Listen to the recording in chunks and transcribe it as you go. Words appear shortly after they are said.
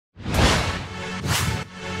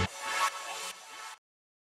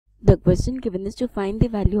The question given is to find the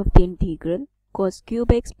value of the integral cos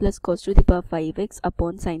cube x plus cos to the power 5x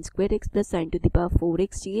upon sin square x plus sin to the power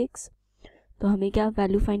 4x dx। तो हमें क्या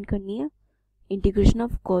value find करनी है? Integration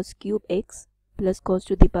of cos cube x plus cos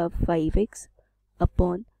to the power 5x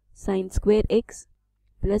upon sin square x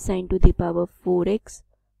plus sin to the power 4x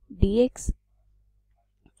dx।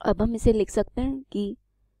 अब हम इसे लिख सकते हैं कि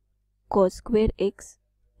cos square x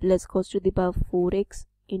plus cos to the power 4x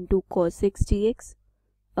into cos x dx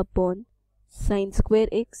upon sin square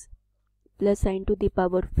x plus sin to the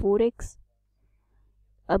power 4x।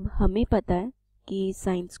 अब हमें पता है कि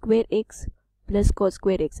sin square x plus cos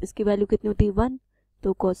square x इसकी वैल्यू कितनी होती है 1,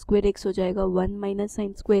 तो cos स्क्वायर x हो जाएगा 1 माइनस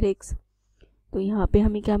sin स्क्वायर x। तो यहाँ पे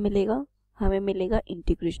हमें क्या मिलेगा? हमें मिलेगा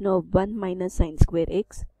integration of 1 minus sin square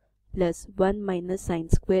x plus 1 minus sin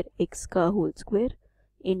square x का whole square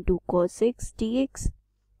into cos x dx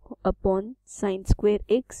upon sin square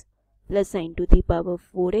x plus sin to the power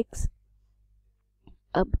 4x।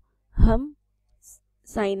 अब हम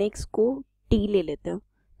sin x को t ले लेते हैं,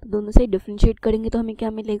 तो दोनों से डिफरेंशिएट करेंगे तो हमें क्या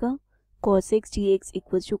मिलेगा? cos x dx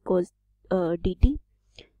equals to cos dt।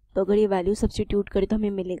 तो अगर ये वैल्यू सब्स्टिट्यूट करें तो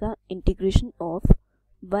हमें मिलेगा integration of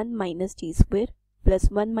 1 minus T square plus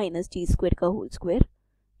 1 minus T square का whole square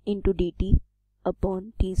into D T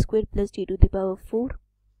upon T square plus T to the power 4।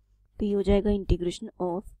 तो ये हो जाएगा integration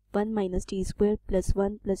of 1 minus T square plus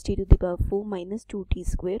 1 plus T to the power 4 minus 2 T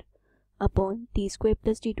square upon T square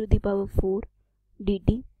plus T to the power 4 D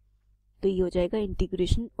T. तो ये हो जाएगा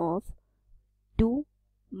integration of 2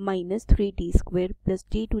 minus 3 T square plus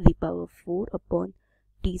T to the power 4 upon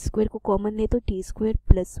T square को common ले तो T square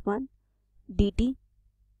plus 1 D T.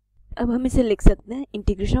 अब हम इसे लिख सकते हैं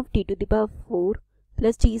integration of T to the power 4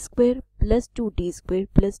 plus T square plus 2 T square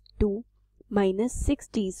plus 2 minus 6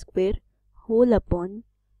 T square whole upon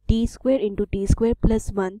T square into T square plus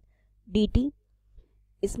 1 D T.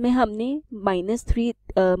 इसमें हमने minus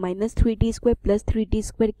 3 T square plus 3 T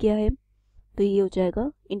square किया है, तो ये हो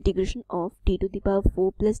जाएगा integration of T to the power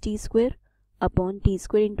 4 plus T square upon T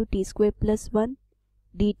square into T square plus 1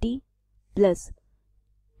 D T plus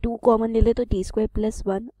 2 common ले ले तो T square plus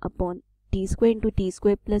 1 upon T square into T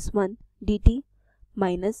square plus 1 D T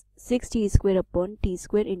minus 6 T square upon T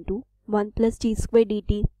square into 1 plus T square D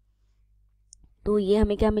T. तो ये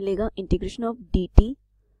हमें क्या मिलेगा? Integration of D T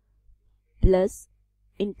plus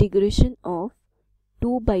integration of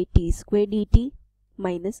 2 by T square D T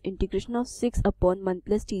minus integration of 6 upon 1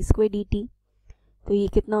 plus T square D T. तो ये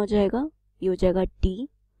कितना हो जाएगा? ये हो जाएगा T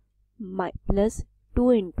plus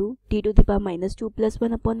 2 into T to the power minus 2 plus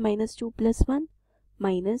 1 upon minus 2 plus 1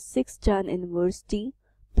 minus 6 tan inverse T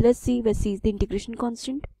plus सी, व सी is the integration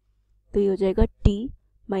constant. तो ये हो जाएगा T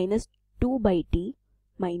minus 2 by T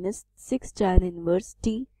minus 6 tan inverse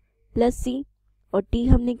T plus सी, और टी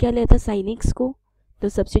हमने क्या लिया था? साइन एक्स को, तो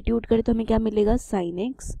सब्स्टिट्यूट करें तो हमें क्या मिलेगा? Sine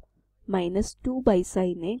x minus 2 by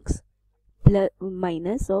sine x plus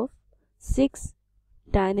minus of 6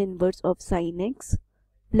 tan inverse of sine x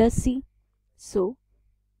plus C. So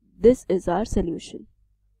this is our solution.